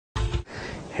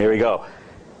Here we go.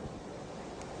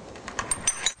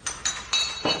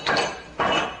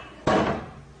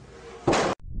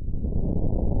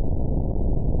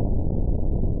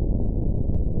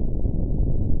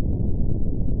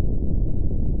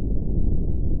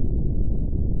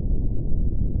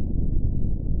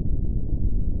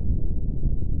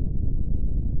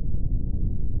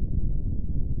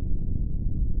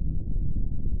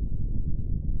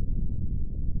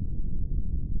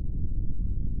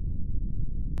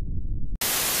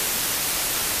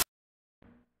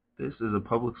 This is a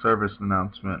public service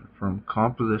announcement from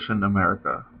Composition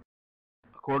America.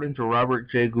 According to Robert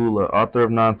J. Gula, author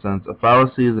of Nonsense, a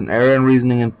fallacy is an error in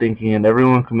reasoning and thinking, and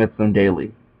everyone commits them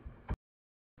daily.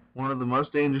 One of the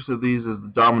most dangerous of these is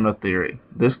the domino theory.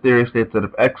 This theory states that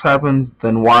if X happens,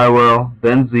 then Y will,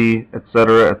 then Z,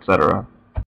 etc., etc.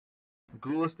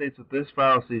 Gula states that this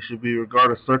fallacy should be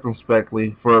regarded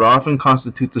circumspectly, for it often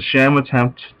constitutes a sham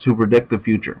attempt to predict the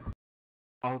future.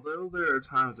 Although there are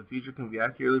times the future can be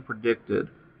accurately predicted,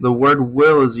 the word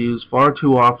will is used far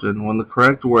too often when the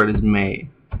correct word is may.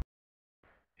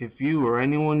 If you or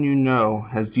anyone you know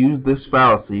has used this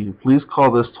fallacy, please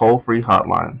call this toll-free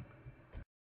hotline.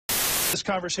 This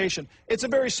conversation, it's a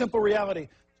very simple reality.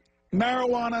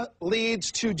 Marijuana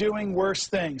leads to doing worse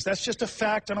things. That's just a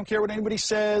fact. I don't care what anybody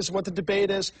says, what the debate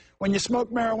is. When you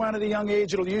smoke marijuana at a young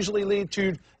age, it'll usually lead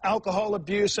to alcohol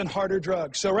abuse and harder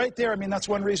drugs. So right there, I mean, that's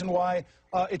one reason why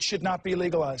it should not be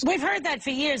legalized. We've heard that for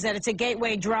years, that it's a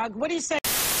gateway drug. What do you say?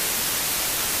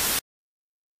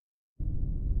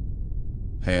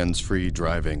 Hands-free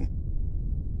driving.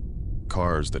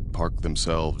 Cars that park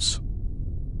themselves.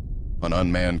 An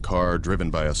unmanned car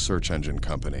driven by a search engine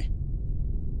company.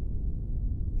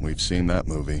 We've seen that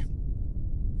movie.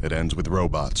 It ends with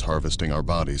robots harvesting our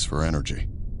bodies for energy.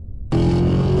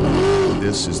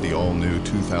 This is the all-new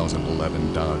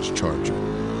 2011 Dodge Charger,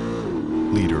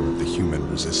 leader of the human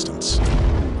resistance.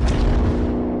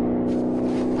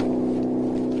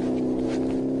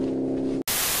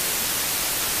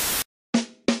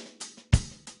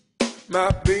 My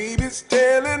baby's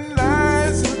telling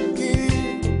lies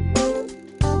again.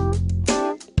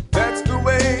 That's the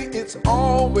way it's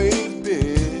always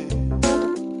been.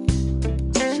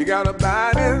 She got a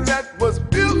body that was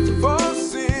built for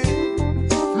sin.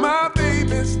 My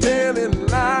baby's telling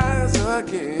lies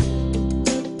again.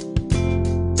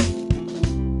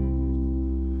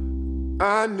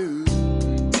 I knew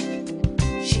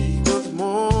she was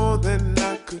more than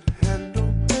I could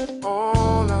handle.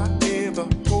 All I ever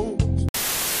hoped.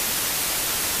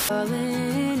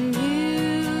 Darling,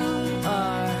 you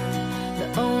are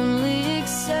the only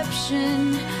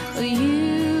exception.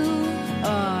 You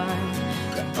are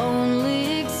the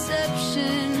only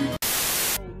exception.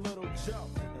 Little Joe,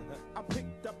 I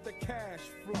picked up the cash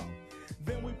flow.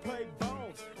 Then we played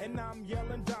bones, and I'm young.